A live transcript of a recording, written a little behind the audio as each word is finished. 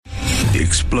the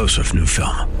explosive new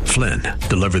film, Flynn,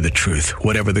 Deliver the Truth,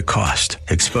 Whatever the Cost,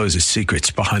 exposes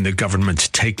secrets behind the government's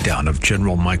takedown of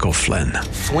General Michael Flynn.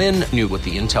 Flynn knew what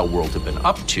the intel world had been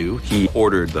up to. He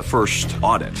ordered the first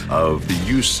audit of the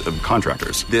use of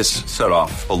contractors. This set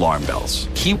off alarm bells.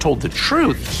 He told the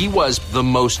truth. He was the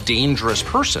most dangerous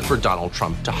person for Donald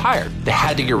Trump to hire. They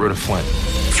had to get rid of Flynn.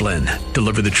 Flynn,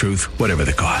 Deliver the Truth, Whatever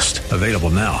the Cost. Available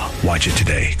now. Watch it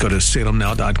today. Go to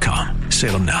salemnow.com.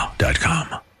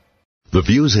 salemnow.com. The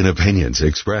views and opinions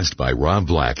expressed by Rob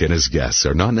Black and his guests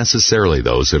are not necessarily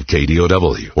those of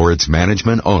KDOW or its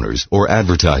management, owners, or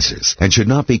advertisers, and should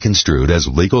not be construed as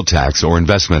legal, tax, or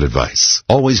investment advice.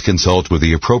 Always consult with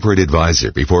the appropriate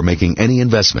advisor before making any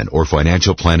investment or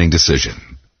financial planning decision.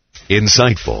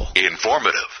 Insightful,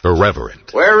 informative,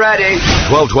 irreverent. We're ready.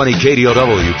 1220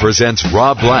 KDOW presents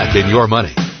Rob Black and Your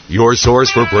Money. Your source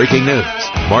for breaking news,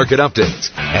 market updates,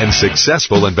 and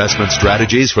successful investment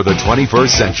strategies for the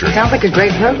 21st century. Sounds like a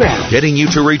great program. Getting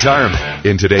you to retirement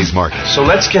in today's market. So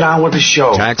let's get on with the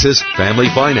show. Taxes,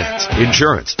 family finance,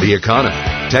 insurance, the economy,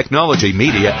 technology,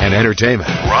 media, and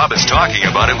entertainment. Rob is talking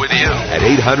about it with you at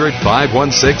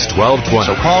 800-516-1220.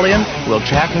 So call in, we'll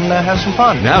chat and have some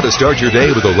fun. Now to start your day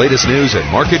with the latest news and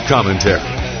market commentary.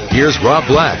 Here's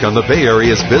Rob Black on the Bay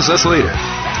Area's business leader,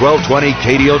 1220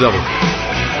 KDOW.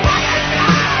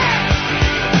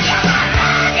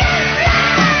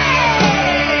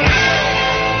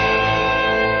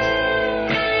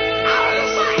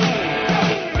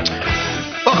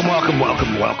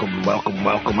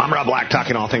 Welcome. I'm Rob Black,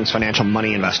 talking all things financial,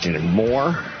 money, investing, and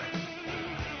more.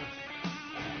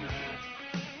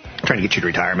 Trying to get you to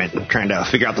retirement, trying to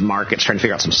figure out the markets, trying to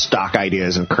figure out some stock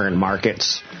ideas in current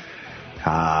markets.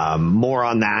 More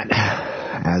on that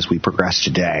as we progress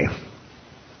today.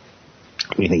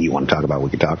 Anything you want to talk about, we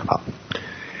can talk about.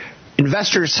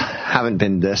 Investors haven't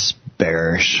been this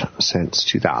bearish since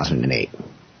 2008.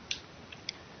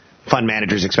 Fund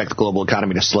managers expect the global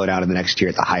economy to slow down in the next year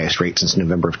at the highest rate since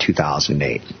November of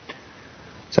 2008. So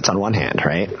that's on one hand,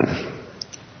 right?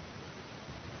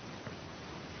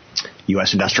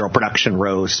 U.S. industrial production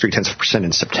rose 0.3%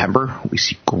 in September. We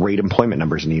see great employment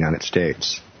numbers in the United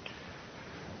States.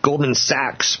 Goldman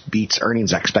Sachs beats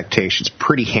earnings expectations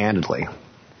pretty handedly.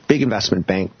 Big investment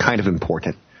bank, kind of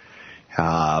important.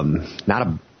 Not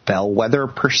a bellwether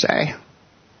per se,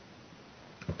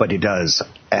 but it does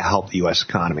help the U.S.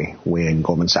 economy when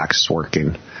Goldman Sachs is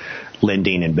working,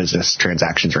 lending and business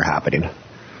transactions are happening.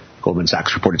 Goldman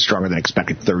Sachs reported stronger than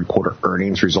expected third quarter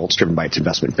earnings results driven by its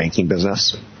investment banking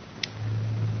business.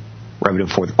 Revenue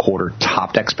for the quarter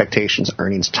topped expectations.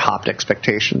 Earnings topped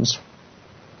expectations.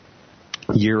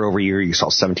 Year over year, you saw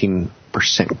 17%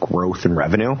 growth in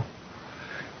revenue.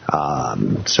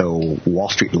 So Wall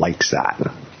Street likes that.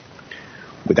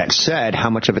 With that said, how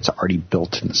much of it's already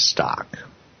built in the stock?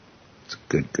 It's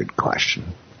a good question.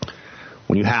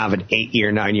 When you have an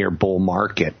 8-year, 9-year bull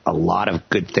market, a lot of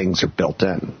good things are built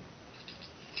in.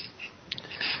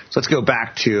 So let's go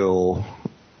back to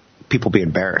people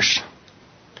being bearish.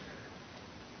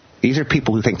 These are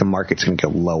people who think the market's going to go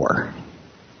lower.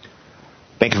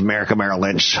 Bank of America Merrill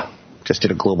Lynch just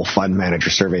did a global fund manager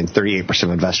survey, and 38% of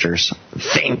investors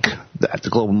think that the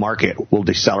global market will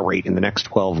decelerate in the next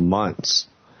 12 months.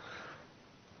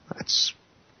 That's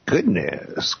good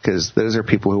news, because those are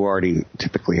people who already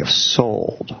typically have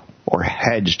sold or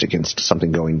hedged against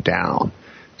something going down.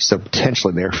 So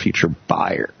potentially they're future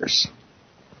buyers.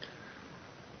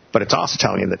 But it's also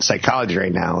telling you that psychology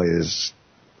right now is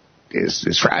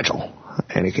fragile,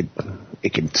 and it could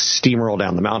steamroll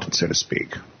down the mountain, so to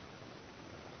speak.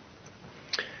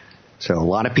 So a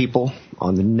lot of people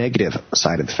on the negative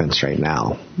side of the fence right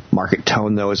now. Market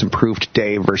tone, though, has improved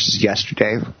today versus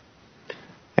yesterday.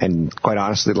 And quite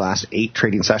honestly, the last 8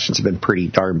 trading sessions have been pretty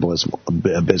darn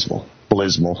abysmal.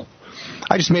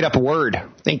 I just made up a word.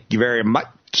 Thank you very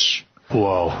much.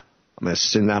 Whoa. I'm going to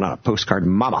send that on a postcard.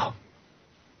 Mama,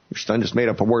 your son just made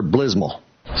up a word, blismal.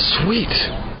 Sweet.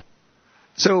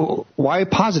 So why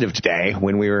positive today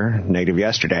when we were negative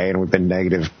yesterday, and we've been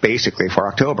negative basically for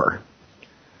October?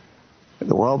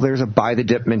 Well, there's a buy the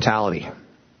dip mentality.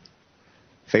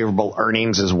 Favorable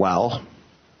earnings as well,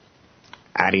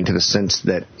 adding to the sense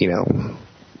that,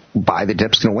 buy the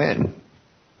dip's going to win.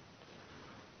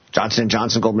 Johnson &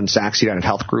 Johnson, Goldman Sachs, United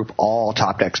Health Group, all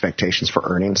topped expectations for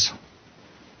earnings.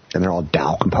 And they're all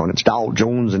Dow components, Dow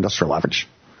Jones Industrial Average.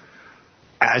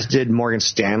 As did Morgan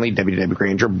Stanley, WW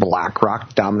Grainger,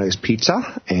 BlackRock, Domino's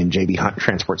Pizza, and J.B. Hunt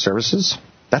Transport Services.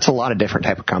 That's a lot of different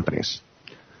type of companies.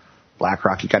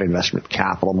 BlackRock, you got investment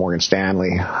capital. Morgan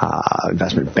Stanley,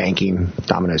 investment banking.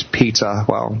 Domino's Pizza,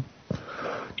 well,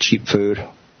 cheap food.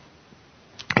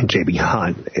 And J.B.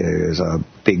 Hunt is a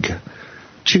big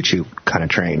choo-choo kind of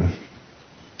train.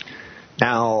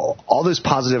 Now, all those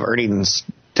positive earnings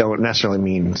don't necessarily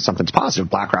mean something's positive.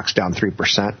 BlackRock's down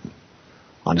 3%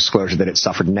 on disclosure that it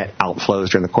suffered net outflows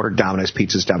during the quarter. Domino's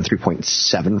Pizza's down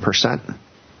 3.7%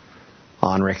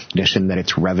 on recognition that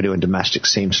its revenue and domestic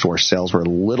same-store sales were a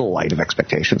little light of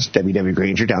expectations. W.W.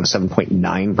 Grainger down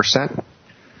 7.9%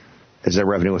 as their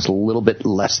revenue was a little bit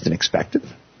less than expected.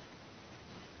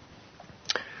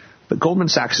 But Goldman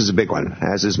Sachs is a big one,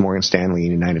 as is Morgan Stanley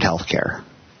and United Healthcare.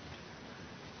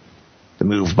 The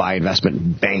move by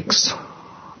investment banks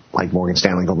like Morgan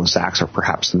Stanley and Goldman Sachs are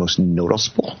perhaps the most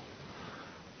noticeable,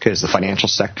 because the financial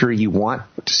sector, you want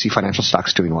to see financial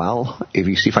stocks doing well. If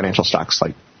you see financial stocks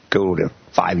like go to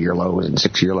 5-year lows and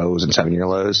 6-year lows and 7-year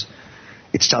lows,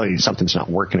 it's telling you something's not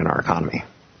working in our economy.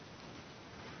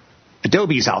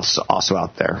 Adobe's also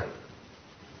out there.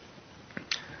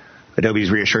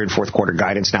 Adobe's reassured fourth quarter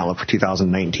guidance and outlook for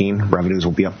 2019. Revenues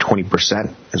will be up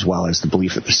 20%, as well as the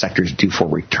belief that the sector is due for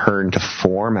return to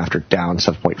form after down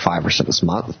 7.5% this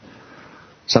month.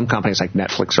 Some companies like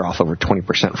Netflix are off over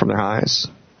 20% from their highs.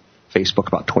 Facebook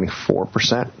about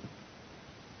 24%.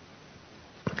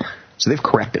 So they've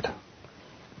corrected.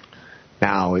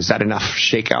 Now, is that enough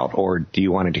shakeout, or do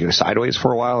you want it to go sideways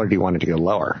for a while, or do you want it to go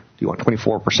lower? Do you want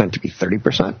 24% to be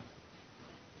 30%?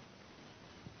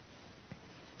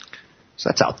 So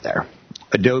that's out there.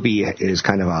 Adobe is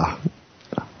kind of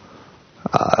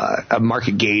a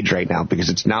market gauge right now because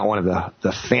it's not one of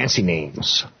the fancy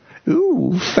names.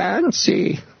 Ooh,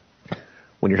 fancy.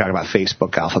 When you're talking about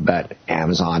Facebook, Alphabet,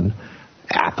 Amazon,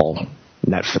 Apple,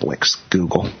 Netflix,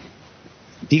 Google.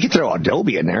 You can throw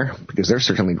Adobe in there because they're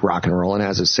certainly rock and rolling,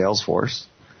 as is Salesforce.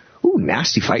 Ooh,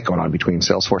 nasty fight going on between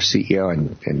Salesforce CEO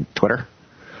and Twitter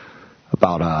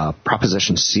about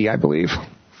Proposition C, I believe,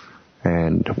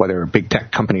 and whether big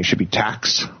tech companies should be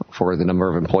taxed for the number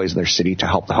of employees in their city to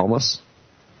help the homeless.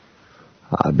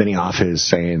 Benioff is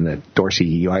saying that, Dorsey,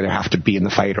 you either have to be in the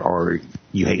fight or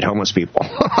you hate homeless people.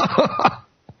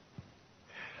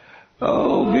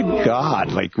 Oh, good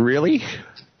God. Like, really?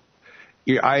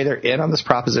 You're either in on this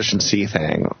Proposition C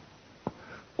thing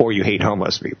or you hate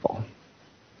homeless people.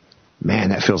 Man,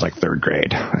 that feels like third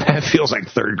grade. That feels like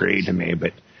third grade to me,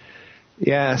 but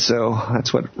yeah, so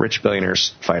that's what rich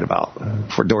billionaires fight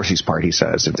about. For Dorsey's part, he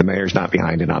says, if the mayor's not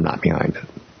behind it, I'm not behind it.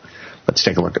 Let's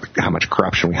take a look at how much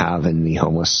corruption we have in the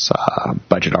homeless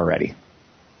budget already.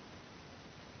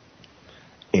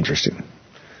 Interesting.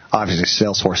 Obviously,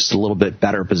 Salesforce is a little bit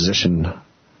better positioned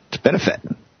to benefit.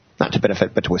 Not to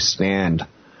benefit, but to withstand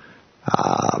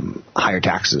higher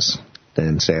taxes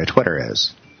than, say, a Twitter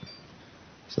is.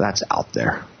 So that's out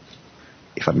there,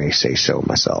 if I may say so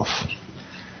myself.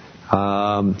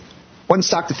 One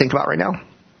stock to think about right now,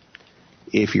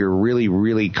 if you're really,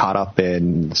 really caught up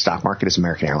in the stock market, is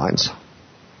American Airlines.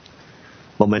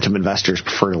 Momentum investors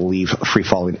prefer to leave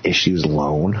free-falling issues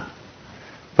alone.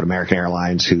 But American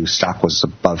Airlines, whose stock was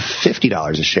above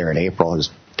 $50 a share in April, is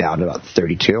down to about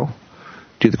 $32.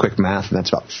 Do the quick math, and that's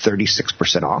about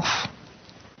 36% off.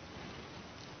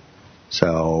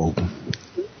 So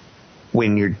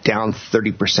when you're down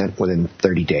 30% within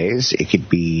 30 days, it could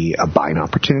be a buying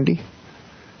opportunity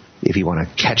if you want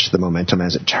to catch the momentum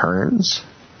as it turns.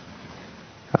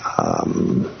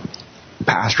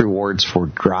 Past rewards for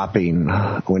dropping,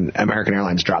 when American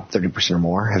Airlines dropped 30% or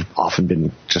more, have often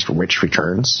been just rich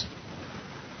returns.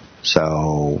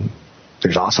 So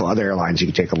there's also other airlines you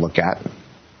can take a look at.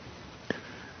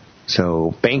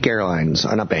 So bank airlines,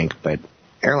 not bank, but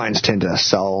airlines tend to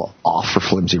sell off for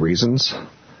flimsy reasons.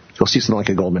 You'll see something like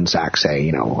a Goldman Sachs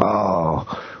say,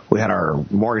 we had our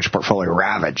mortgage portfolio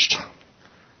ravaged,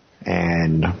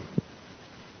 and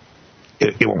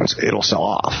it'll sell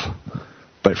off.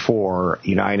 But for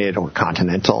United or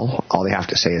Continental, all they have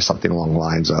to say is something along the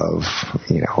lines of,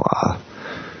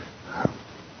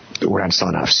 we're not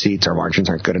selling enough seats, our margins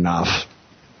aren't good enough,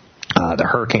 the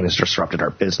hurricane has disrupted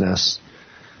our business.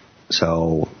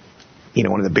 So,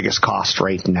 one of the biggest costs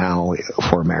right now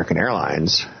for American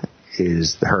Airlines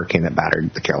is the hurricane that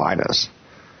battered the Carolinas.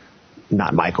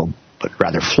 Not Michael, but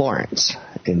rather Florence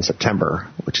in September,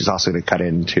 which is also going to cut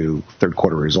into third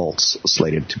quarter results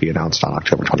slated to be announced on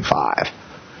October 25.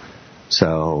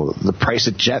 So the price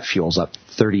of jet fuel's up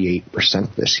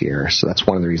 38% this year. So that's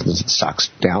one of the reasons the stock's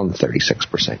down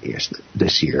 36%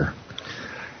 this year.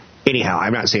 Anyhow,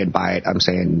 I'm not saying buy it. I'm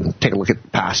saying take a look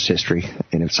at past history.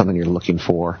 And if it's something you're looking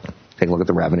for, take a look at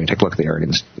the revenue, take a look at the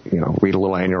earnings, read a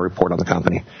little annual report on the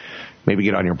company. Maybe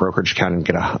get on your brokerage account and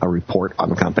get a report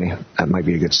on the company. That might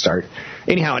be a good start.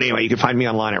 Anyway, you can find me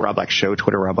online at Rob Black Show,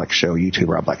 Twitter Rob Black Show, YouTube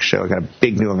Rob Black Show. I got a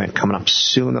big new event coming up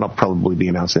soon that'll probably be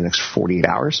announced in the next 48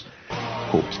 hours.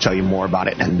 Hope to tell you more about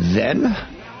it. And then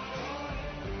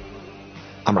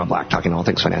I'm Rob Black, talking all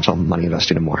things financial, money,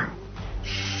 investing, and more.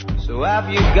 So have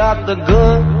you got the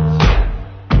goods?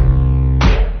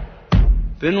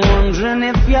 Been wondering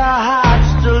if your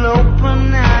heart's still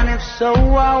open, and if so,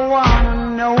 I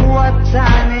wanna know what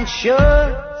time it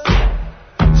should.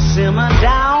 Simmer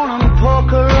down and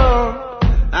poker up.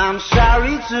 I'm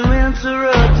sorry to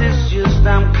interrupt, it's just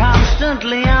I'm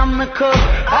constantly on the cook.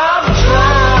 I've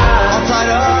tried, all tied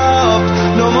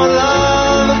up, no more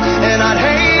love, and I'd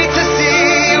hate to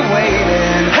see you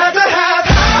waiting. Had to have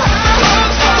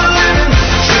love for a living,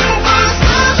 shooting for the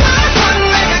stars, but I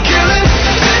couldn't make a killing.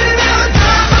 Didn't have a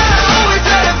time, but I always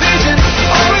had a vision,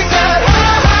 always had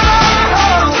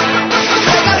hope.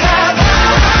 Had to have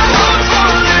love for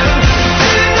a living,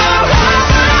 didn't know how,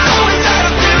 but I always had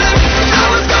a feeling I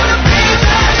was gonna be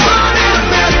that one in a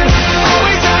million.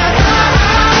 Always had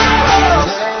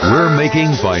hope. We're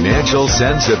making financial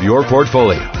sense of your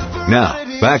portfolio. Now,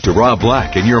 back to Rob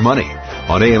Black and Your Money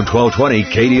on AM 1220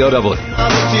 KDOW.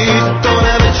 Don't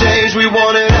ever change, we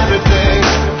wanted everything,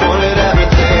 wanted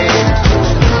everything.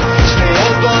 Stay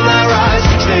up on that rise,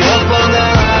 stay up on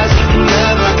that rise,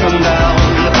 never come down.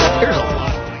 There's a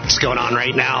lot of things going on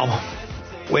right now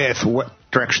with what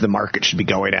direction the market should be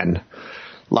going in. A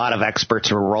lot of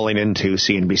experts are rolling into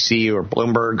CNBC or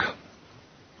Bloomberg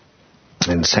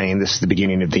and saying this is the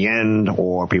beginning of the end,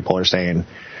 or people are saying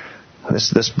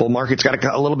this bull market's got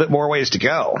a little bit more ways to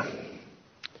go.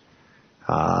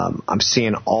 I'm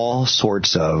seeing all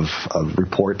sorts of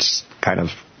reports kind of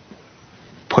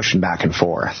pushing back and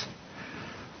forth.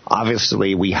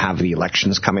 Obviously, we have the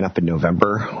elections coming up in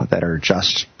November that are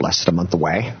just less than a month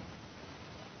away.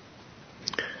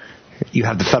 You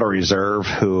have the Federal Reserve,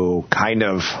 who kind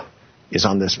of is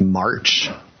on this march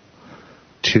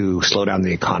to slow down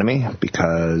the economy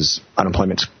because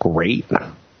unemployment's great.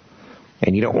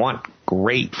 And you don't want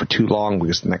great for too long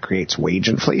because then that creates wage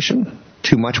inflation,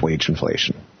 too much wage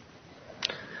inflation.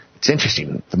 It's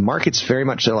interesting. The market's very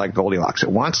much like Goldilocks.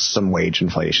 It wants some wage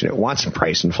inflation. It wants some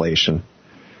price inflation,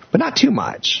 but not too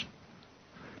much.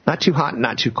 Not too hot and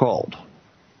not too cold.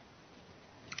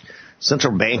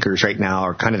 Central bankers right now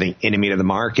are kind of the enemy of the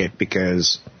market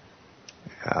because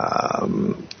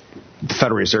the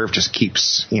Federal Reserve just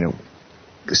keeps,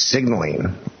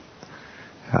 signaling.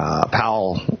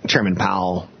 Chairman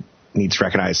Powell needs to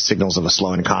recognize signals of a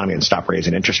slowing economy and stop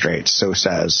raising interest rates. So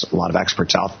says a lot of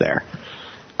experts out there.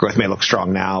 Growth may look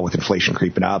strong now with inflation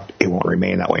creeping up. It won't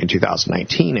remain that way in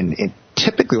 2019. And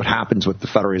typically what happens with the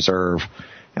Federal Reserve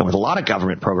and with a lot of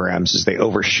government programs is they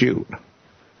overshoot.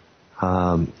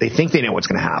 They think they know what's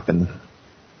going to happen.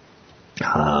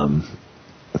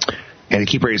 And they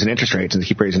keep raising interest rates and they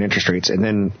keep raising interest rates. And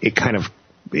then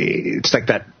it's like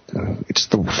that. It's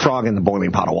the frog in the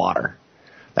boiling pot of water.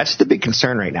 That's the big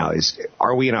concern right now is,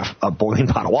 are we in a boiling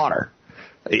pot of water,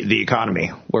 the economy,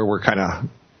 where we're kind of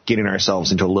getting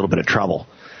ourselves into a little bit of trouble,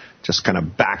 just kind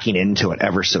of backing into it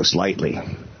ever so slightly.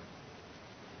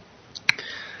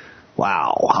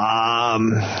 Wow.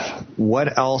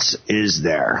 What else is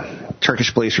there?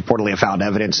 Turkish police reportedly have found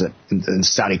evidence that in the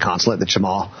Saudi consulate that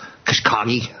Jamal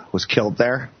Khashoggi was killed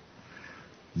there.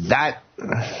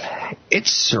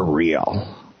 It's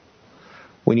surreal.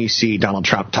 When you see Donald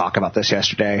Trump talk about this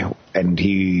yesterday, and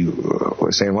he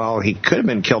was saying, well, he could have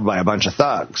been killed by a bunch of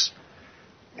thugs.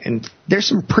 And there's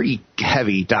some pretty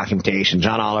heavy documentation.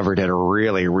 John Oliver did a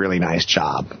really, really nice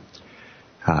job.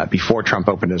 Before Trump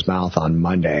opened his mouth on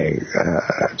Monday,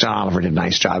 John Oliver did a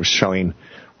nice job showing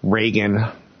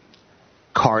Reagan,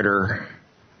 Carter,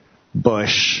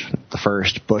 Bush the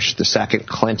first, Bush the second,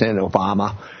 Clinton,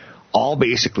 Obama, all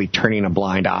basically turning a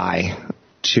blind eye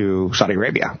to Saudi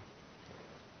Arabia.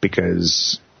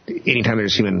 Because anytime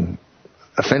there's human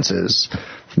offenses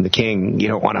from the king, you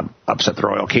don't want to upset the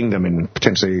royal kingdom and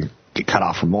potentially get cut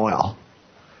off from oil.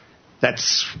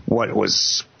 That's what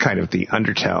was kind of the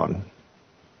undertone.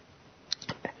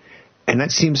 And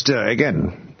that seems to,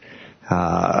 again,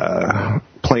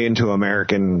 play into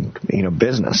American,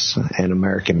 business and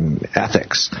American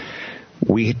ethics.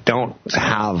 We don't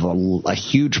have a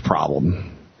huge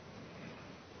problem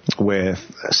with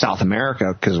South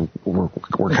America because we're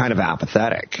kind of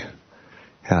apathetic.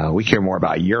 We care more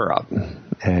about Europe,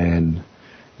 and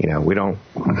we don't,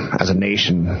 as a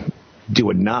nation, do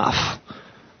enough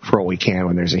for what we can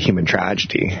when there's a human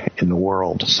tragedy in the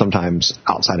world, sometimes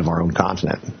outside of our own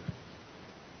continent.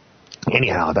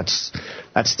 Anyhow, that's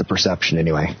the perception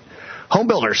anyway. Home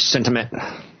builders sentiment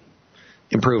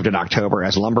improved in October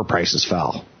as lumber prices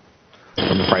fell.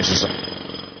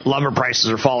 Lumber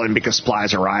prices are falling because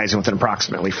supplies are rising, with an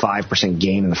approximately 5%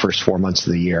 gain in the first 4 months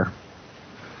of the year.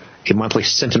 A monthly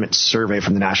sentiment survey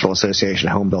from the National Association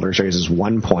of Home Builders raises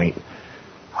 1 point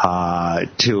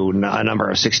to a number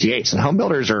of 68s. And home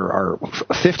builders are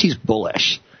 50s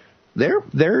bullish.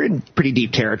 They're in pretty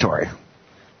deep territory.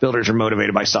 Builders are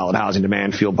motivated by solid housing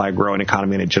demand, fueled by a growing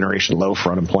economy and a generation low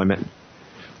for unemployment.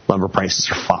 Lumber prices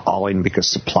are falling because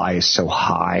supply is so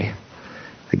high.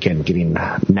 Again, getting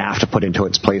NAFTA put into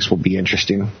its place will be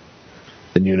interesting.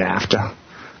 The new NAFTA.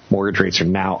 Mortgage rates are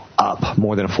now up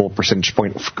more than a full percentage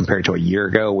point compared to a year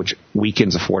ago, which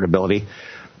weakens affordability.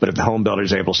 But if the home builder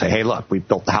is able to say, hey, look, we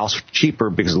built the house cheaper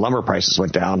because the lumber prices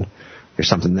went down, there's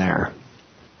something there.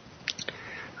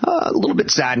 A little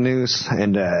bit sad news,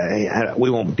 and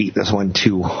we won't beat this one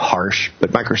too harsh,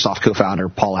 but Microsoft co-founder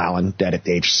Paul Allen, dead at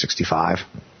the age of 65.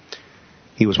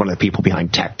 He was one of the people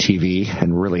behind Tech TV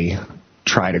and really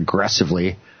tried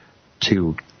aggressively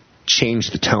to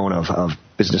change the tone of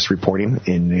business reporting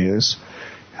in news.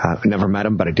 I never met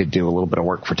him, but I did do a little bit of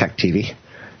work for Tech TV.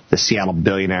 The Seattle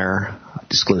billionaire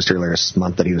disclosed earlier this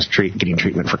month that he was getting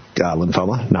treatment for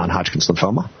lymphoma, non-Hodgkin's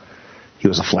lymphoma. He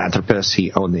was a philanthropist.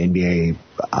 He owned the NBA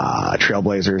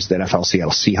Trailblazers, the NFL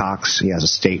Seattle Seahawks. He has a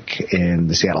stake in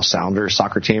the Seattle Sounders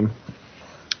soccer team.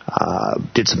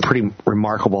 Did some pretty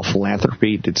remarkable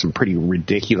philanthropy, did some pretty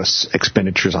ridiculous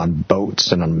expenditures on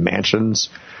boats and on mansions.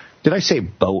 Did I say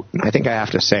boat? I think I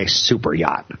have to say super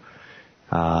yacht.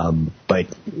 But,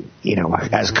 you know,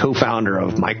 as co-founder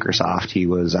of Microsoft, he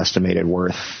was estimated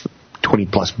worth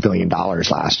 $20+ billion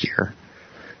last year.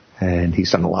 And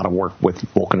he's done a lot of work with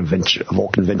Vulcan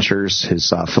Ventures,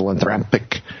 his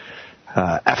philanthropic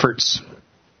efforts.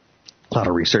 A lot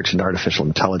of research into artificial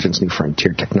intelligence, new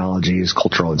frontier technologies,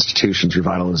 cultural institutions,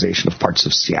 revitalization of parts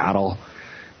of Seattle.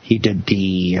 He did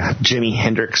the Jimi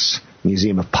Hendrix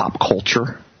Museum of Pop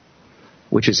Culture,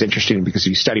 which is interesting because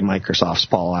if you study Microsoft's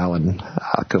Paul Allen,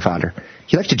 co-founder,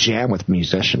 he liked to jam with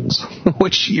musicians,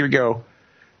 which you go,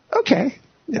 okay,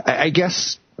 I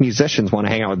guess musicians want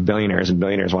to hang out with billionaires and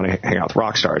billionaires want to hang out with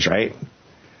rock stars, right?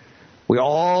 We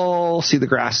all see the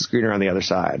grass is greener on the other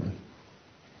side.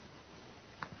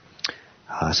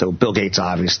 So Bill Gates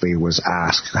obviously was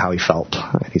asked how he felt.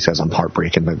 He says, I'm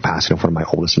heartbroken by the passing of one of my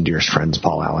oldest and dearest friends,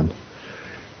 Paul Allen.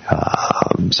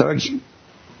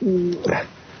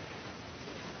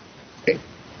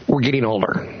 We're getting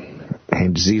older,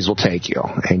 and disease will take you.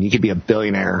 And you could be a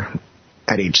billionaire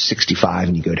at age 65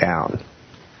 and you go down.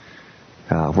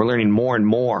 We're learning more and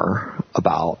more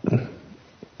about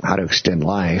how to extend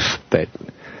life, but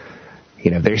you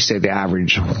know, they say the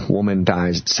average woman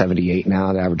dies at 78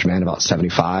 now, the average man about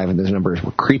 75, and those numbers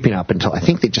were creeping up until I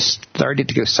think they just started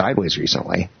to go sideways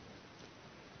recently.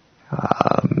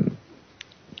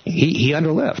 He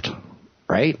underlived,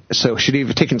 right? So should he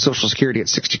have taken Social Security at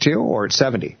 62 or at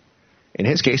 70? In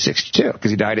his case, 62, because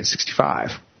he died at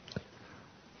 65.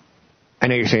 I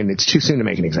know you're saying it's too soon to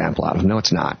make an example out of him. No,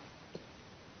 it's not.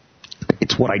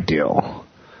 It's what I do.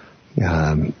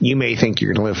 You may think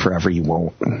you're going to live forever. You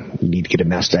won't. You need to get a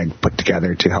nest egg put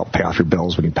together to help pay off your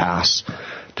bills when you pass,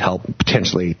 to help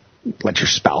potentially let your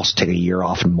spouse take a year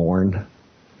off and mourn,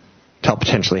 to help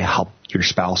potentially help your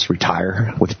spouse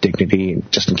retire with dignity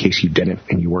just in case you didn't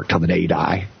and you work till the day you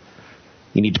die.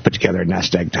 You need to put together a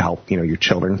nest egg to help, you know, your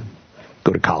children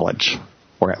go to college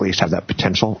or at least have that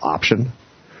potential option.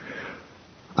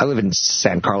 I live in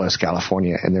San Carlos,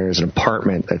 California, and there is an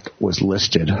apartment that was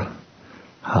listed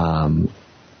 $1,000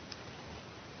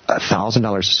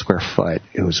 a square foot.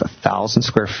 It was 1,000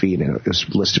 square feet, and it was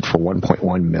listed for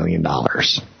 $1.1 million.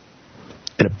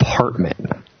 An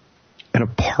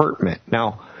apartment.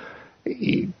 Now,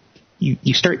 you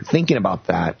start thinking about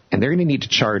that, and they're going to need to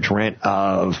charge rent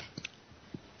of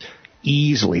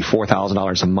easily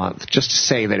 $4,000 a month just to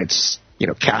say that it's, you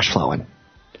know, cash flowing,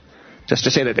 just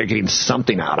to say that they're getting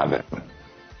something out of it.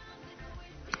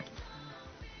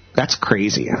 That's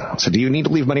crazy. So do you need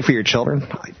to leave money for your children?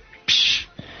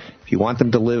 If you want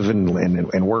them to live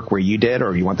and work where you did,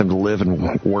 or you want them to live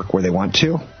and work where they want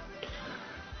to,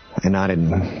 and not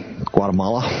in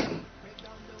Guatemala,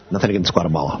 nothing against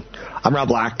Guatemala. I'm Rob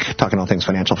Black, talking all things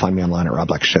financial. Find me online at Rob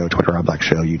Black Show, Twitter Rob Black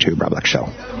Show, YouTube Rob Black Show.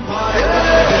 The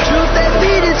truth they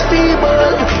feed is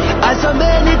feeble, as so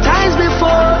many times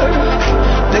before.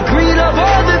 The greed of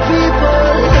other people.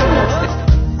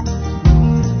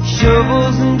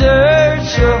 Shovels and dirt,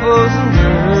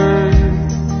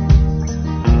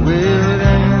 well, it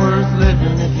ain't worth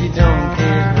living if you don't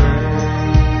get hurt.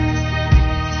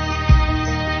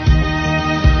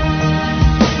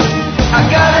 I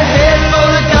got a head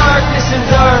full of darkness, and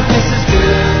darkness is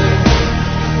good.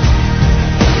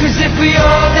 'Cause if we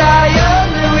all die young,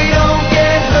 then we don't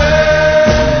get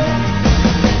hurt.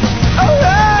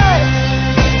 Alright!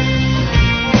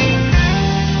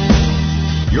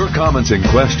 Your comments and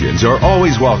questions are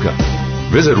always welcome.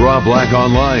 Visit Rob Black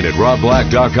online at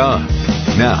robblack.com.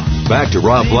 Now, back to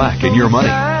Rob Black and Your Money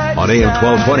on AM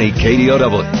 1220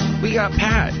 KDOW. We got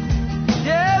Pat.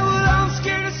 Yeah, well, I'm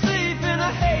scared to sleep and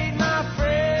I hate my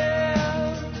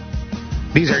friends.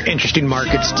 These are interesting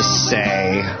markets to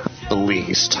say the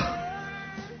least.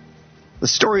 The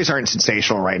stories aren't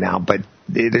sensational right now, but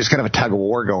there's kind of a tug of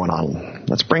war going on.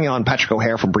 Let's bring on Patrick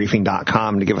O'Hare from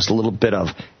Briefing.com to give us a little bit of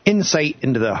insight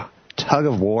into the tug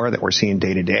of war that we're seeing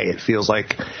day to day. It feels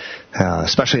like,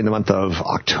 especially in the month of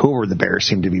October, the bears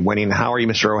seem to be winning. How are you,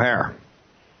 Mr. O'Hare?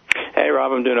 Hey,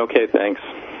 Rob, I'm doing okay, thanks.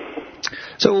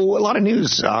 So a lot of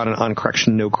news on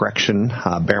correction, no correction,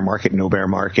 bear market, no bear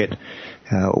market.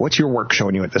 What's your work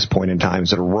showing you at this point in time?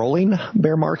 Is it a rolling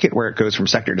bear market where it goes from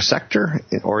sector to sector,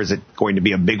 or is it going to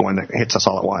be a big one that hits us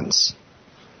all at once?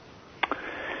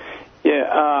 Yeah,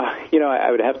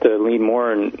 I would have to lean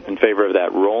more in favor of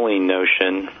that rolling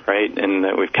notion, right? And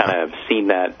that we've kind of seen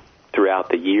that throughout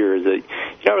the years. That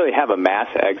you don't really have a mass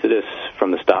exodus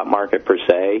from the stock market per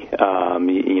se.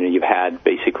 You've had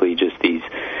basically just these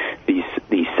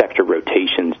sector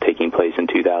rotations taking place in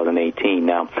 2018.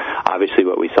 Now, obviously,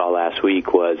 what we saw last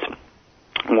week was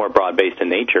more broad-based in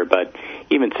nature, but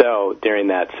even so, during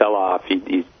that sell-off,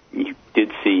 you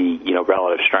did see,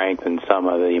 relative strength in some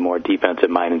of the more defensive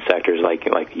mining sectors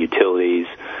like utilities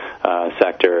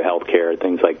sector, healthcare,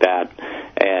 things like that.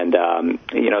 And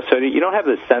so you don't have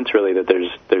the sense really that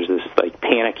there's this like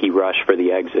panicky rush for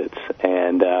the exits,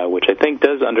 and which I think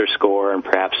does underscore and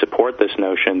perhaps support this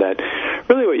notion that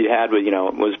really what you had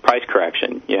was price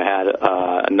correction. You had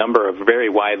a number of very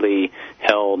widely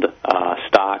held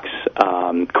stocks,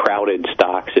 crowded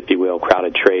stocks, if you will,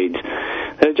 crowded trades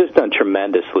that had just done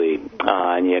tremendously,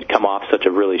 and you had come off such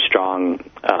a really strong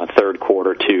third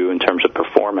quarter too in terms of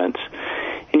performance.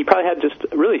 And you probably had just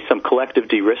really some collective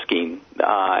de-risking,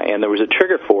 and there was a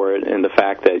trigger for it in the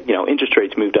fact that, interest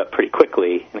rates moved up pretty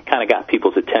quickly, and it kind of got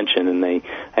people's attention, and they,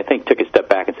 I think, took a step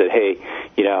back and said, hey,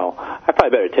 I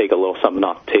probably better take a little something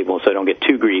off the table so I don't get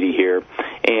too greedy here.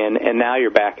 And now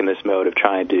you're back in this mode of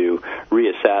trying to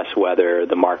reassess whether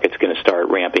the market's going to start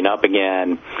ramping up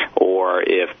again, or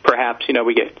if perhaps,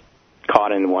 we get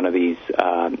caught in one of these,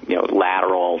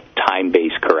 lateral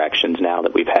time-based corrections now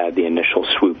that we've had the initial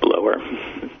swoop lower.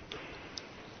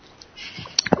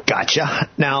 Gotcha.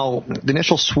 Now, the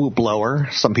initial swoop lower,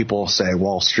 some people say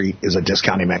Wall Street is a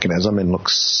discounting mechanism and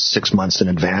looks 6 months in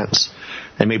advance.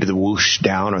 And maybe the whoosh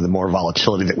down or the more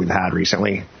volatility that we've had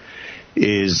recently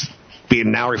is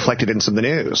being now reflected in some of the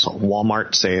news.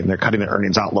 Walmart saying they're cutting their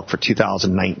earnings outlook for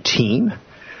 2019.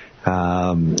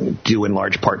 Due in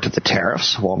large part to the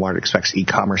tariffs. Walmart expects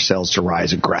e-commerce sales to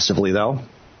rise aggressively, though,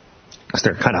 because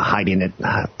they're kind of hiding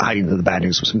the bad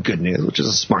news with some good news, which is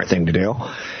a smart thing to do.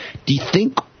 Do you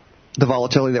think the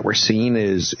volatility that we're seeing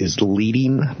is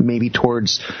leading maybe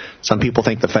towards, some people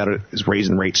think the Fed is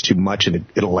raising rates too much and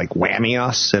it'll like whammy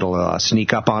us, it'll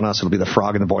sneak up on us, it'll be the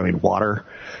frog in the boiling water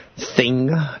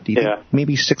thing? Do you think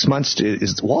maybe 6 months,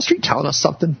 is Wall Street telling us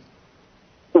something?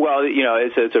 Well,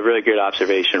 it's a really good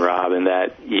observation, Rob, in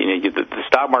that the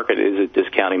stock market is a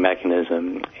discounting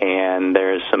mechanism, and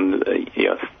there's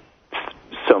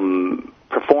some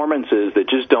performances that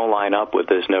just don't line up with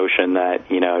this notion that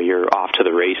you're off to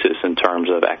the races in terms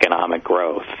of economic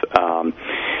growth.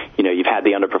 You've had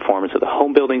the underperformance of the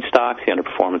home building stocks, the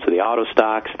underperformance of the auto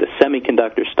stocks, the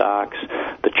semiconductor stocks,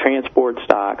 the transport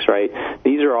stocks. Right?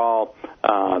 These are all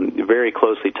very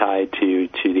closely tied to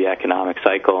the economic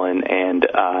cycle, and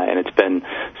it's been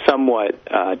somewhat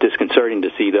disconcerting to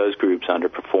see those groups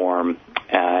underperform.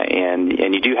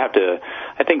 And you do have to,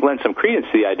 I think, lend some credence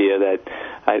to the idea that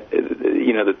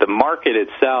that the market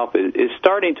itself is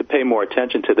starting to pay more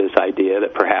attention to this idea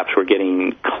that perhaps we're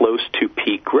getting close to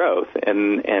peak growth,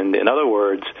 and in other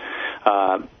words,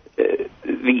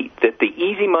 that the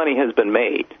easy money has been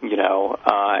made,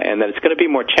 and that it's going to be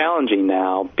more challenging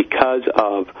now because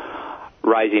of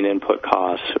rising input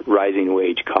costs, rising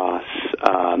wage costs,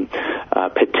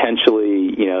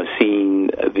 potentially, seeing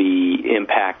the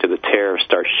impact of the tariffs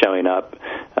start showing up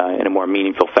in a more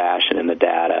meaningful fashion in the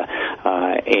data.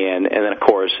 And then, of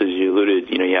course, as you alluded,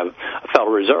 you have a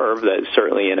Federal Reserve that's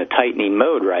certainly in a tightening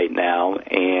mode right now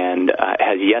and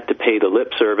has yet to pay the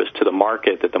lip service to the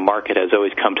market that the market has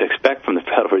always come to expect from the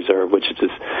Federal Reserve, which is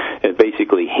just, it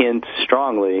basically hints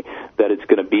strongly that it's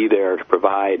going to be there to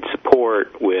provide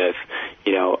support with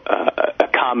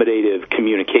accommodative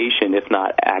communication, if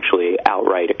not actually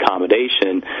outright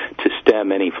accommodation, to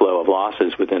stem any flow of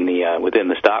losses within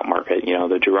the stock market.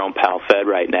 The Jerome Powell Fed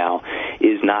right now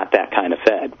is not that kind of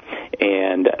Fed,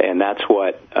 and that's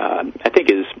what I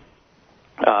think is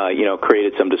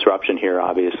created some disruption here,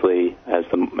 obviously, as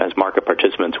market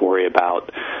participants worry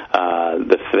about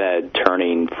the Fed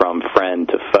turning from friend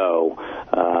to foe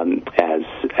as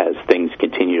things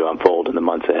continue to unfold in the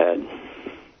months ahead.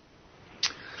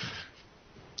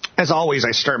 As always,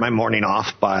 I start my morning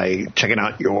off by checking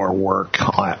out your work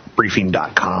at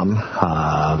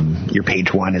briefing.com. Your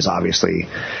page one is obviously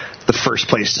the first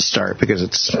place to start because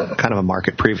it's kind of a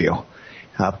market preview.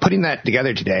 Putting that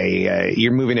together today,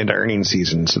 you're moving into earnings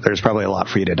season, so there's probably a lot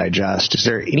for you to digest. Is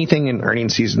there anything in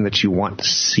earnings season that you want to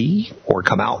see or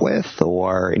come out with,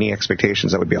 or any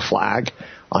expectations that would be a flag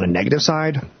on a negative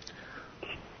side?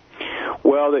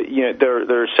 Well,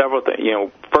 there are several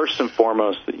things. First and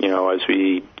foremost, as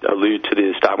we allude to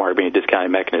the stock market being a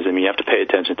discounting mechanism, you have to pay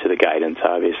attention to the guidance,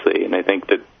 obviously. And I think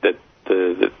that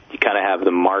you kind of have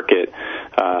the market,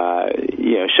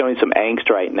 showing some angst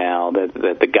right now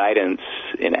that the guidance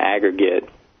in aggregate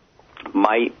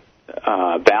might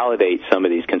validate some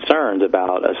of these concerns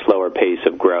about a slower pace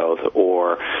of growth,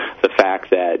 or the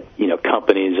fact that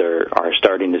companies are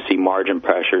starting to see margin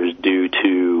pressures due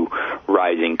to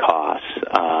rising costs.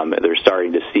 They're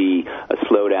starting to see a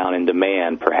slowdown in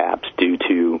demand, perhaps due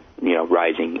to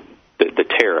rising the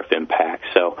tariff impact.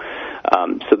 So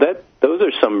those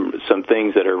are some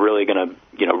things that are really going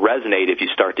to resonate if you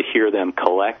start to hear them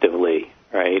collectively,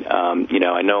 right?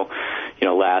 I know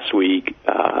last week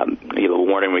the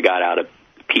warning we got out of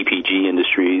PPG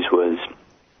Industries was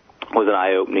an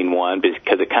eye-opening one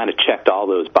because it kind of checked all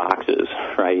those boxes,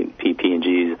 right?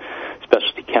 PPG,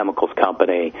 specialty chemicals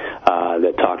company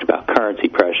that talked about currency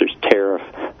pressures, tariff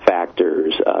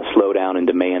factors, slowdown in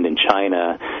demand in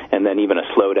China, and then even a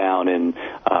slowdown in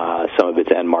some of its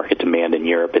end market demand in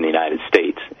Europe and the United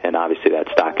States. And obviously that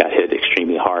stock got hit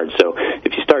extremely hard. So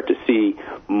if you start to see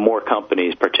more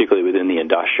companies, particularly within the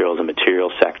industrials and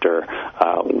materials sector,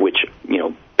 which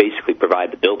basically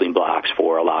provide the building blocks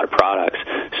for a lot of products,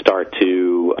 start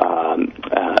to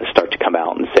come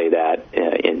out and say that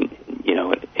in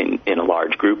a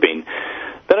large grouping,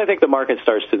 then I think the market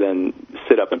starts to then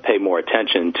sit up and pay more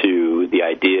attention to the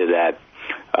idea that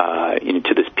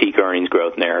to this peak earnings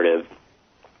growth narrative,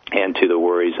 and to the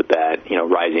worries that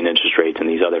rising interest rates and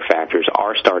these other factors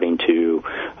are starting to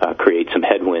create some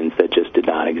headwinds that just did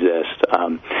not exist.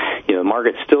 The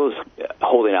market still is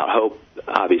holding out hope,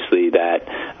 obviously, that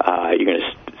you're going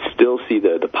to still see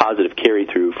the positive carry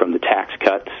through from the tax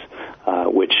cuts,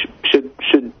 which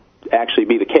should actually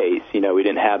be the case. We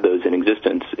didn't have those in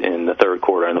existence in the third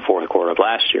quarter and the fourth quarter of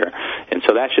last year, and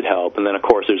so that should help. And then, of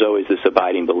course, there's always this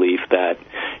abiding belief that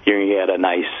you're going to get a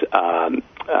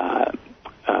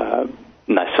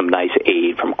some nice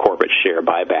aid from corporate share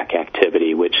buyback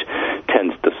activity, which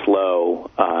tends to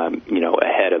slow,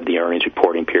 ahead of the earnings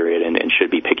reporting period and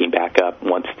should be picking back up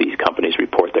once these companies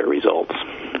report their results.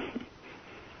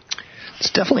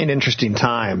 It's definitely an interesting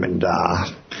time, and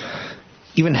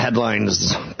even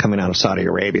headlines coming out of Saudi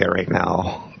Arabia right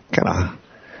now kind of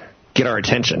get our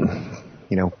attention,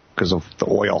 because of the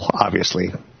oil,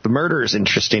 obviously. The murder is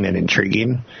interesting and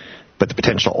intriguing, but the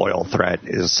potential oil threat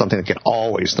is something that can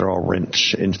always throw a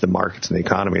wrench into the markets and the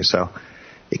economy. So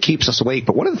it keeps us awake.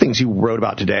 But one of the things you wrote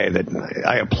about today that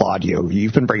I applaud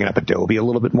you've been bringing up Adobe a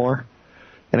little bit more.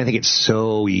 And I think it's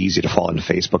so easy to fall into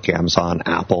Facebook, Amazon,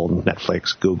 Apple,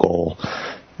 Netflix, Google.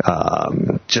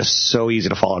 Just so easy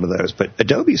to fall into those. But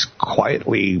Adobe's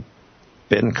quietly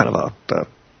been kind of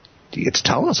it's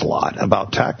telling us a lot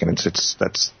about tech, and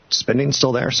that's spending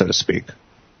still there, so to speak.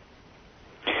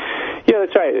 Yeah,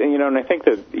 that's right. And I think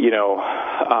that,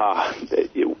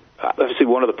 obviously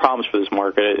one of the problems for this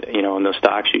market, in those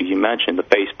stocks you mentioned, the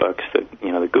Facebooks, the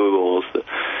Googles, the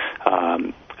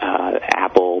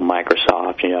Apple,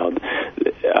 Microsoft,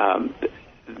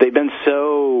 they've been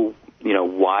so,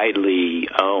 widely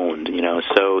owned,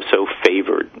 so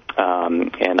favored.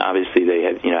 And obviously they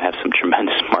have some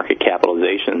tremendous market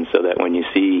capitalization, so that when you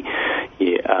see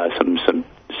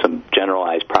some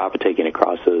generalized profit taking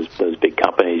across those big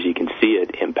companies, you can see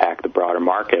it impact the broader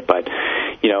market. But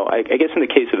I guess in the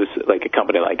case of this, like a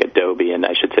company like Adobe, and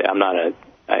I should say I'm not an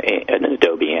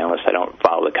Adobe analyst. I don't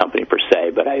follow the company per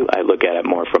se, but I look at it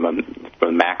more from a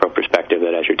macro perspective.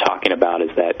 That as you're talking about is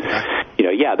that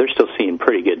they're still seeing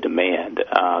pretty good demand,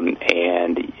 and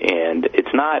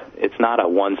it's not a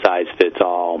one size fits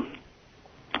all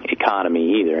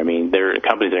economy either. I mean, there are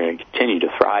companies that are going to continue to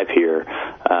thrive here,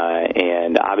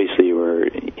 and obviously we're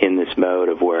in this mode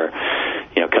of where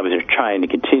companies are trying to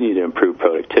continue to improve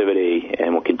productivity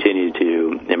and will continue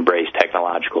to embrace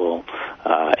technological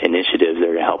initiatives that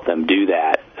are going to help them do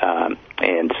that.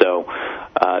 And so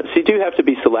you do have to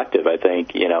be selective, I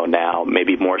think, now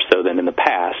maybe more so than in the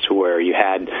past, where you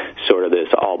had sort of this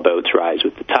all boats rise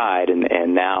with the tide,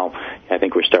 and now I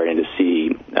think we're starting to see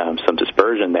some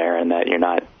dispersion there, and that you're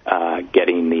not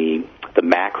getting the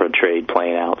macro trade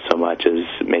playing out so much as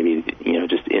maybe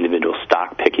just individual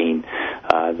stock picking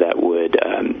that would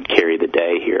carry the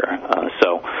day here.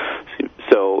 So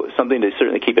something to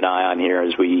certainly keep an eye on here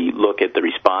as we look at the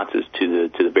responses to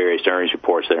the various earnings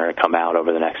reports that are going to come out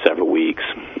over the next several weeks.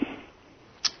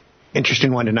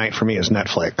 Interesting one tonight for me is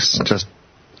Netflix, just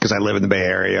because I live in the Bay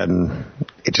Area, and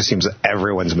it just seems that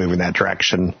everyone's moving that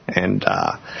direction, and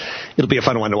it'll be a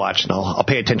fun one to watch, and I'll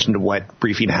pay attention to what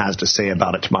Briefing has to say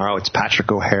about it tomorrow. It's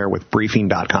Patrick O'Hare with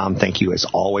Briefing.com. Thank you, as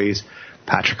always,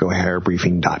 Patrick O'Hare,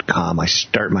 Briefing.com. I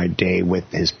start my day with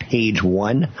his page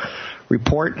one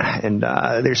report, and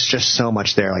there's just so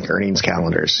much there, like earnings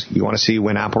calendars. You want to see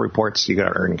when Apple reports, you go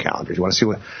to earnings calendars. You want to see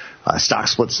what stock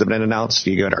splits have been announced,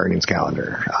 you go to earnings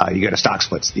calendar. You go to stock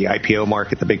splits, the IPO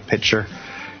market, the big picture.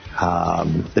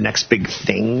 The next big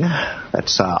thing,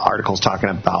 that's articles talking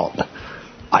about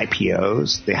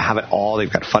IPOs. They have it all.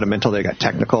 They've got fundamental, they've got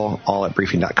technical, all at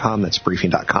Briefing.com. That's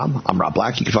Briefing.com. I'm Rob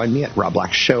Black. You can find me at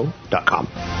robblackshow.com.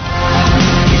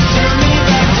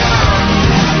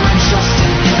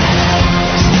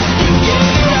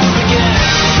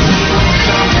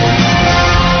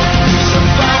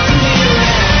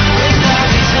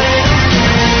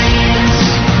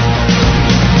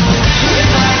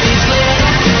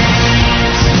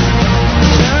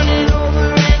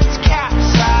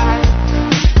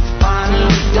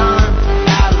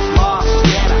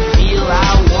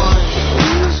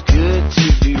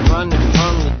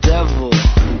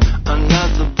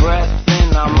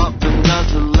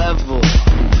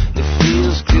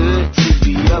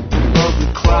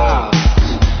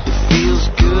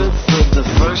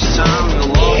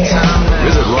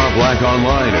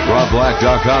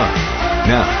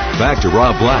 Now, back to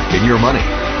Rob Black and Your Money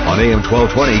on AM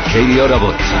 1220 KDOW.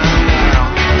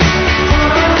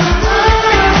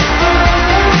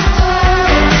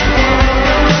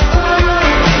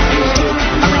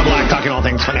 I'm Rob Black, talking all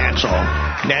things financial.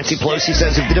 Nancy Pelosi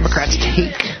says if the Democrats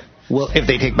if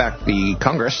they take back the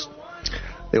Congress,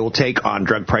 they will take on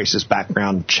drug prices,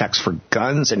 background checks for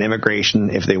guns, and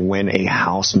immigration if they win a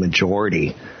House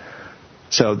majority.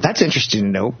 So that's interesting to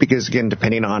note because, again,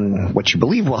 depending on what you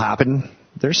believe will happen,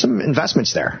 there's some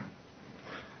investments there.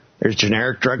 There's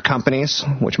generic drug companies,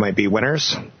 which might be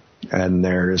winners, and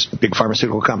there's big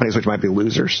pharmaceutical companies, which might be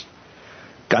losers.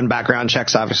 Gun background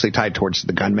checks obviously tied towards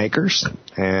the gun makers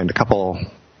and a couple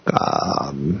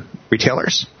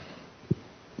retailers.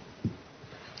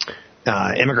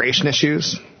 Immigration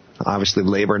issues, obviously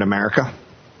labor in America.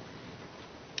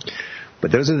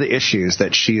 But those are the issues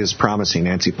that she is promising,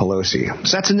 Nancy Pelosi.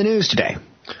 So that's in the news today.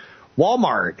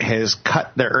 Walmart has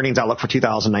cut their earnings outlook for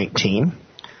 2019.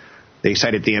 They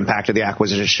cited the impact of the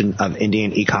acquisition of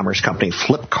Indian e-commerce company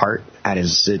Flipkart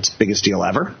as its biggest deal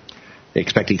ever. They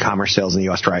expect e-commerce sales in the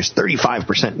U.S. to rise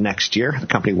 35% next year. The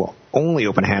company will only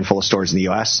open a handful of stores in the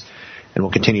U.S. and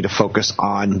will continue to focus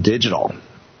on digital.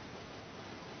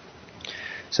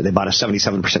 So they bought a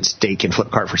 77% stake in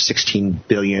Flipkart for $16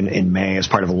 billion in May as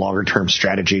part of a longer-term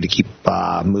strategy to keep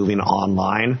moving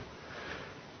online.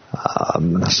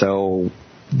 So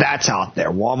that's out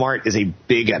there. Walmart is a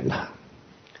big one.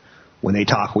 When they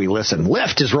talk, we listen.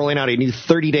 Lyft is rolling out a new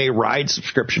 30-day ride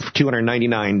subscription for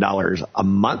 $299 a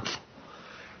month.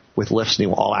 With Lyft's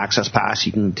new all-access pass,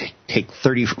 you can take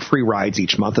 30 free rides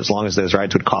each month as long as those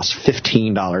rides would cost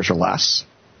 $15 or less.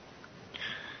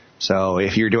 So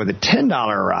if you're doing the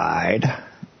 $10 ride,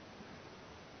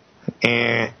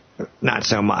 not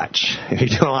so much. If you're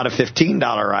doing a lot of $15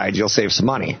 rides, you'll save some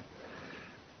money.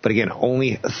 But again,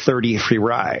 only 30 free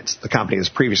rides. The company has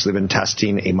previously been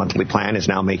testing a monthly plan, is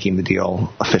now making the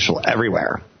deal official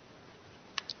everywhere.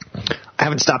 I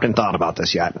haven't stopped and thought about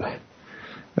this yet.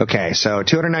 Okay, so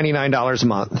 $299 a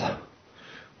month.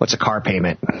 What's a car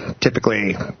payment?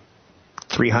 Typically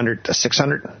 $300 to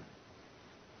 $600.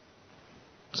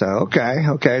 So, okay,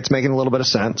 it's making a little bit of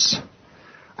sense.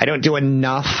 I don't do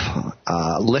enough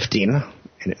lifting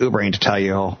and Ubering to tell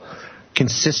you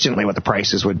consistently what the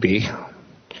prices would be.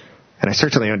 And I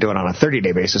certainly don't do it on a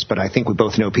 30-day basis, but I think we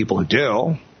both know people who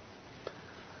do.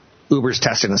 Uber's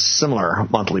testing a similar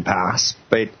monthly pass.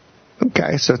 But,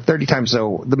 okay, so 30 times,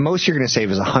 so the most you're going to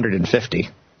save is $150.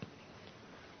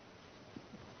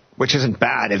 Which isn't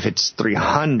bad if it's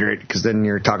 $300, because then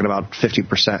you're talking about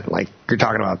 50%. Like, you're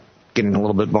talking about getting a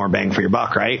little bit more bang for your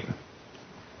buck, right?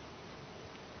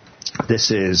 This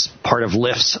is part of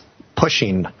Lyft's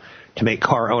pushing to make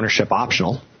car ownership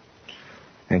optional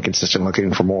and consistent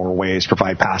looking for more ways to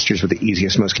provide passengers with the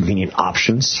easiest, most convenient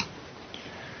options.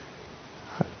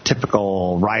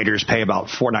 typical riders pay about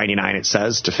 $4.99, it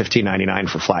says, to $15.99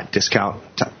 for flat discount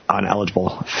on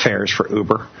eligible fares for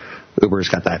Uber. Uber's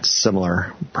got that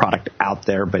similar product out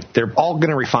there, but they're all going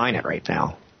to refine it right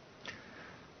now.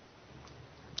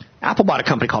 Apple bought a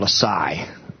company called Asaii,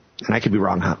 and I could be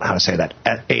wrong how to say that,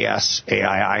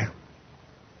 A-S-A-I-I.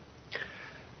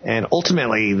 And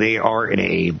ultimately, they are in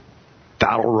a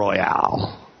battle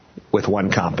royale with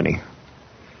one company.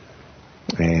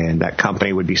 And that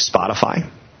company would be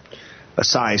Spotify.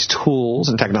 Asaii's tools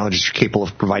and technologies are capable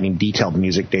of providing detailed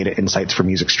music data insights for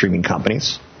music streaming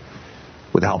companies.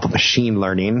 With the help of machine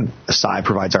learning, Asaii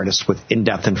provides artists with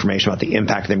in-depth information about the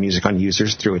impact of their music on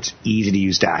users through its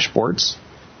easy-to-use dashboards.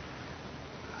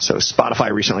 So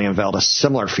Spotify recently unveiled a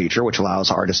similar feature which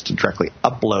allows artists to directly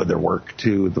upload their work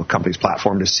to the company's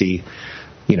platform to see,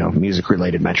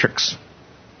 music-related metrics.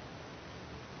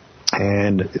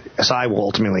 And Asaii will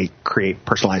ultimately create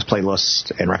personalized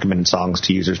playlists and recommended songs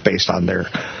to users based on their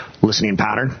listening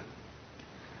pattern.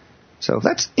 So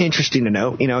that's interesting to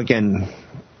note. Again,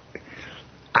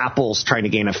 Apple's trying to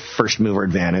gain a first-mover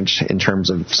advantage in terms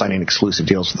of signing exclusive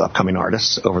deals with upcoming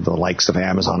artists over the likes of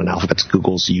Amazon and Alphabet's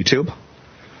Google's YouTube.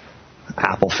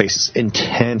 Apple faces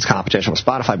intense competition with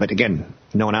Spotify, but again,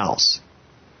 no one else.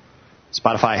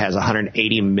 Spotify has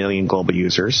 180 million global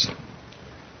users.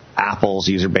 Apple's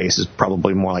user base is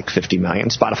probably more like 50 million.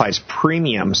 Spotify's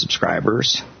premium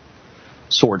subscribers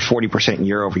soared 40%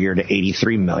 year over year to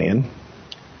 83 million.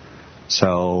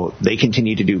 So they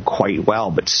continue to do quite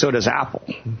well, but so does Apple.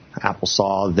 Apple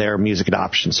saw their music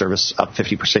adoption service up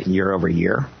 50% year over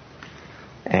year,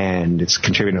 and it's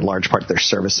contributing a large part to their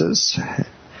services.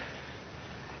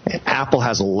 Apple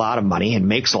has a lot of money and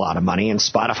makes a lot of money, and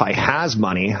Spotify has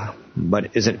money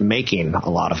but isn't making a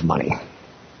lot of money.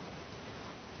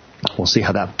 We'll see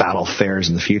how that battle fares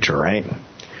in the future, right?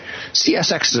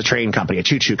 CSX is a train company, a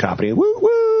choo-choo company. Woo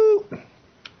woo!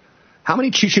 How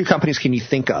many choo-choo companies can you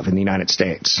think of in the United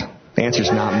States? The answer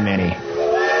is not many.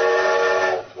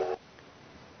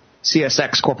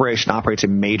 CSX Corporation operates a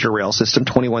major rail system,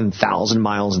 21,000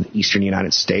 miles in the eastern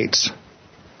United States.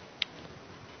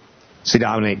 So they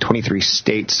dominate 23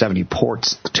 states, 70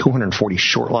 ports, 240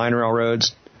 short line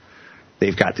railroads.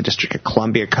 They've got the District of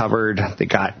Columbia covered. They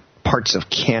got parts of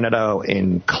Canada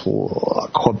in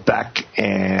Quebec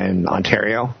and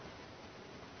Ontario.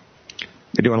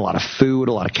 They're doing a lot of food,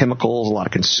 a lot of chemicals, a lot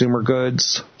of consumer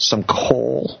goods, some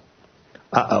coal.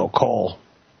 Coal.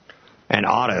 And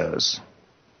autos.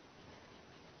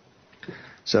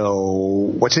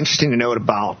 So what's interesting to note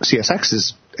about CSX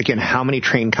is, again, how many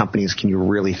train companies can you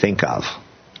really think of?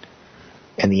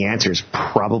 And the answer is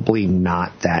probably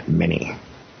not that many.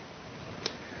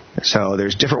 So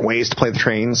there's different ways to play the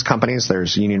trains companies.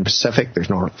 There's Union Pacific, there's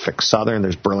Norfolk Southern,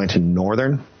 there's Burlington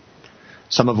Northern.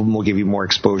 Some of them will give you more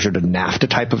exposure to NAFTA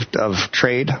type of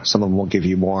trade. Some of them will give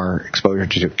you more exposure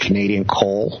to Canadian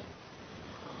coal.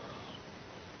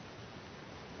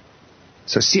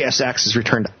 So CSX has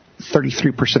returned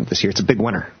 33% this year. It's a big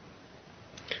winner.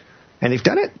 And they've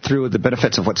done it through the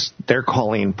benefits of what they're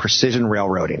calling precision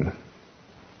railroading.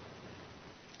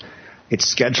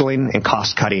 It's scheduling and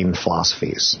cost-cutting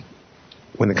philosophies.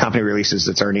 When the company releases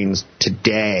its earnings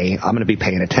today, I'm going to be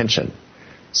paying attention.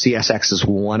 CSX is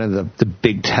one of the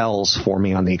big tells for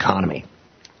me on the economy.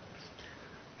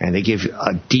 And they give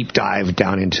a deep dive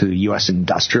down into U.S.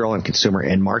 industrial and consumer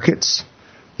end markets.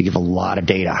 They give a lot of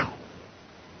data.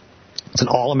 It's an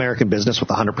all-American business with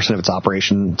 100% of its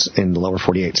operations in the lower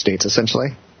 48 states,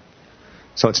 essentially.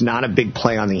 So it's not a big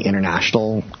play on the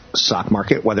international stock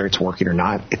market, whether it's working or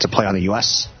not. It's a play on the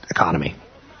U.S. economy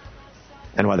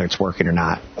and whether it's working or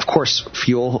not. Of course,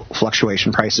 fuel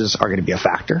fluctuation prices are going to be a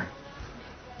factor.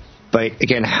 But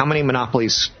again, how many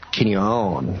monopolies can you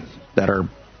own that are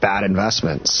bad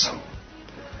investments?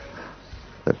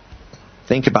 But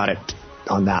think about it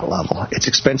on that level. It's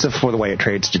expensive for the way it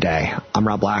trades today. I'm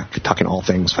Rob Black, talking all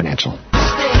things financial.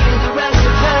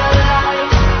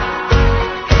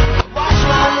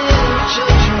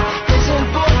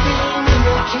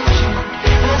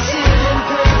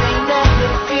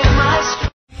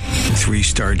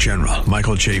 Three-star General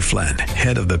Michael J. Flynn,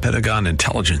 head of the Pentagon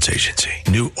Intelligence Agency,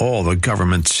 knew all the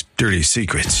government's dirty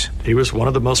secrets. He was one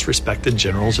of the most respected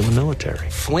generals in the military.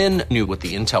 Flynn knew what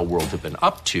the intel world had been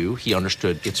up to. He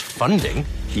understood its funding.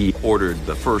 He ordered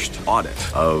the first audit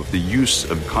of the use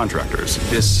of contractors.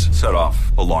 This set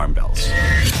off alarm bells.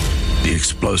 The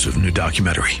explosive new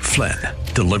documentary, Flynn,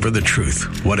 Deliver the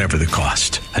truth, whatever the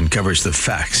cost. Uncovers the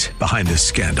facts behind the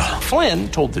scandal. Flynn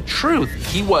told the truth.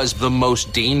 He was the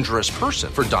most dangerous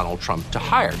person for Donald Trump to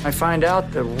hire. I find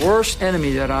out the worst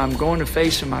enemy that I'm going to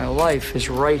face in my life is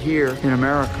right here in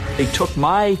America. They took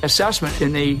my assessment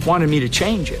and they wanted me to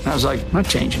change it. And I was like, I'm not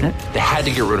changing it. They had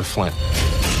to get rid of Flynn.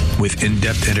 With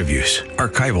in-depth interviews,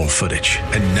 archival footage,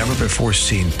 and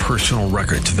never-before-seen personal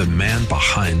records of the man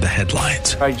behind the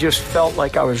headlines. I just felt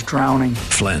like I was drowning.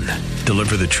 Flynn,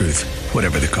 deliver the truth,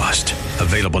 whatever the cost.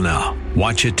 Available now.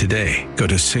 Watch it today. Go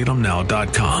to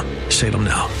salemnow.com.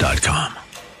 salemnow.com.